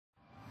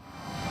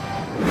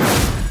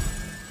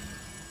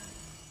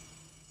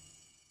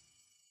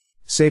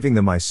Saving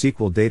the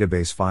MySQL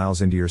database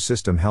files into your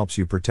system helps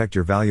you protect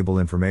your valuable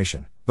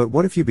information, but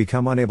what if you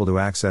become unable to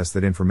access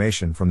that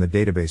information from the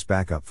database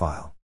backup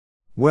file?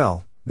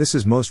 Well, this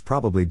is most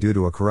probably due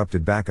to a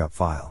corrupted backup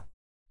file.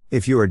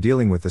 If you are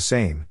dealing with the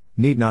same,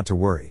 need not to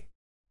worry.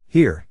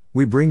 Here,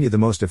 we bring you the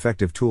most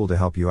effective tool to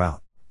help you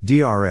out: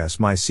 DRS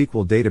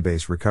MySQL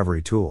Database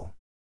Recovery Tool.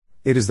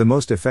 It is the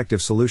most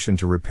effective solution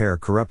to repair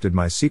corrupted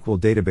MySQL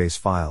database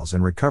files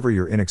and recover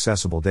your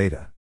inaccessible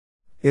data.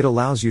 It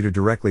allows you to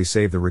directly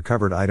save the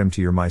recovered item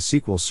to your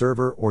MySQL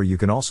server, or you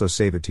can also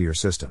save it to your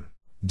system.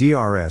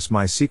 DRS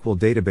MySQL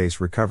Database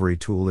Recovery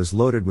Tool is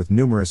loaded with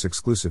numerous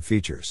exclusive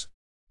features.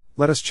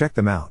 Let us check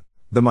them out.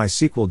 The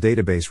MySQL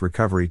Database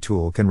Recovery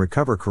Tool can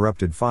recover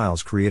corrupted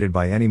files created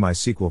by any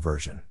MySQL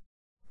version.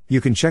 You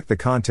can check the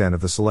content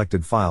of the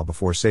selected file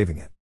before saving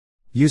it.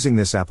 Using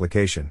this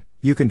application,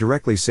 you can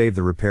directly save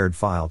the repaired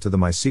file to the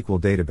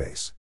MySQL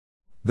database.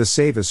 The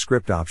Save as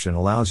Script option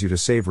allows you to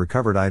save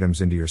recovered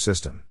items into your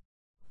system.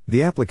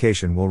 The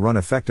application will run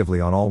effectively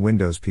on all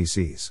Windows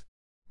PCs.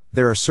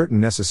 There are certain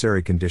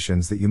necessary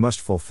conditions that you must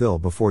fulfill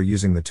before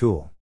using the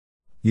tool.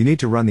 You need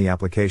to run the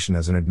application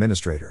as an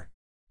administrator.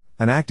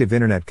 An active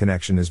internet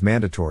connection is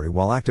mandatory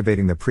while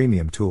activating the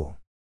premium tool.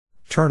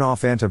 Turn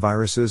off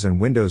antiviruses and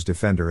Windows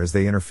Defender as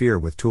they interfere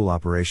with tool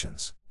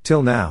operations.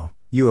 Till now,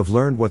 you have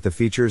learned what the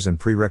features and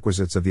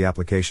prerequisites of the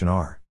application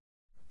are.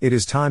 It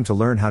is time to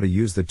learn how to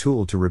use the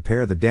tool to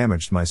repair the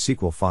damaged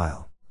MySQL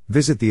file.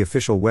 Visit the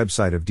official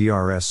website of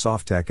DRS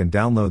Softech and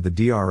download the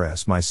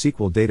DRS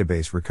MySQL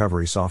Database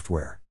Recovery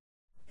software.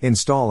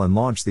 Install and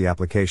launch the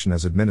application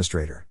as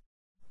administrator.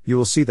 You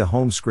will see the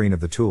home screen of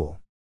the tool.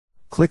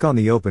 Click on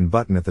the Open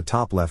button at the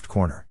top left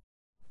corner.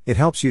 It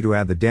helps you to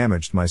add the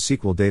damaged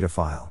MySQL data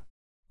file.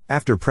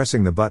 After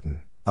pressing the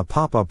button, a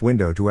pop-up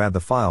window to add the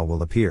file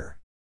will appear.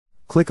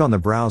 Click on the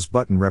Browse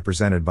button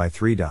represented by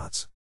 3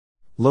 dots.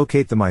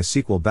 Locate the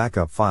MySQL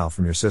backup file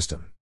from your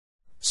system.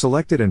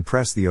 Select it and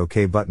press the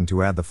OK button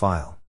to add the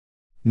file.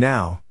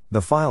 Now,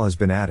 the file has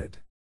been added.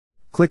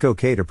 Click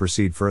OK to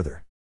proceed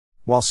further.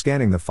 While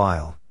scanning the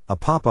file, a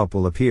pop-up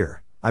will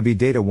appear: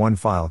 IBData1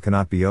 file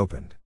cannot be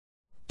opened.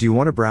 Do you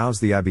want to browse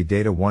the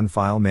IBData1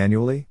 file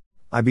manually?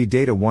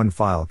 IBData1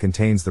 file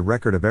contains the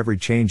record of every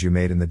change you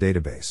made in the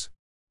database.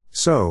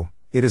 So,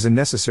 it is a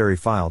necessary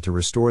file to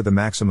restore the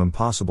maximum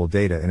possible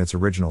data in its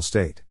original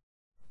state.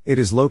 It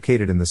is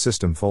located in the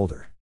System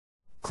folder.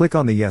 Click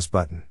on the Yes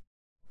button.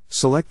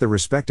 Select the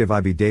respective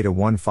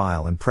IBData1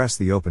 file and press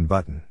the Open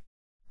button.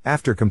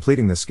 After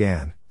completing the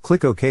scan,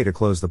 click OK to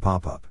close the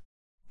pop-up.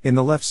 In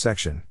the left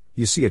section,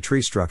 you see a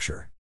tree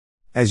structure.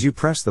 As you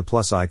press the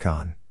plus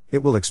icon,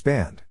 it will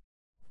expand.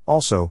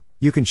 Also,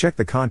 you can check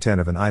the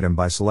content of an item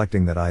by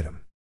selecting that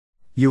item.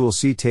 You will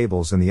see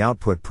tables in the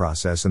output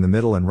process in the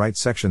middle and right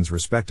sections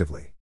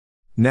respectively.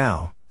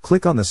 Now,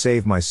 click on the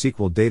Save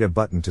MySQL Data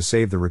button to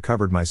save the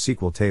recovered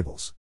MySQL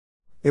tables.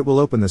 It will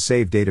open the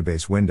Save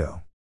Database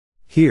window.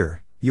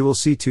 Here, you will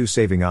see 2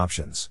 saving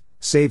options: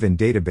 Save in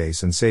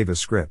Database and Save as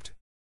Script.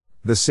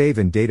 The Save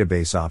in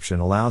Database option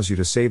allows you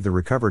to save the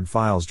recovered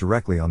files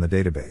directly on the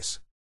database.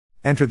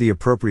 Enter the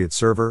appropriate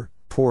server,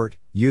 port,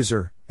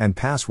 user, and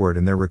password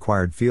in their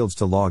required fields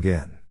to log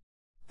in.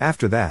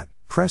 After that,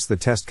 press the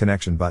Test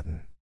Connection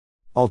button.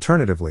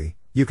 Alternatively,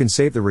 you can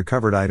save the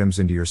recovered items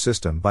into your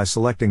system by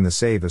selecting the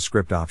Save as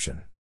Script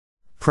option.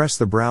 Press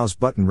the Browse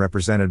button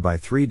represented by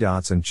 3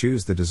 dots and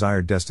choose the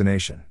desired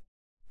destination.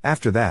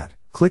 After that,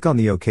 click on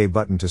the OK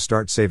button to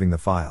start saving the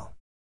file.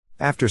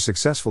 After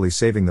successfully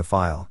saving the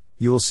file,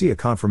 you will see a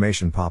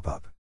confirmation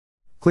pop-up.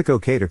 Click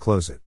OK to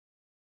close it.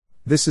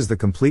 This is the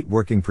complete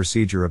working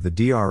procedure of the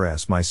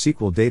DRS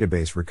MySQL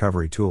Database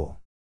Recovery Tool.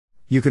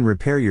 You can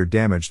repair your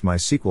damaged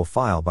MySQL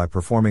file by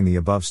performing the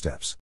above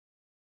steps.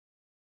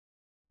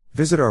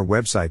 Visit our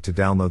website to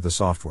download the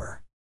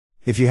software.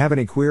 If you have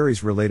any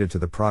queries related to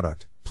the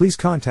product, please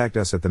contact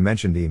us at the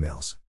mentioned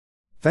emails.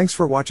 Thanks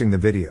for watching the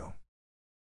video.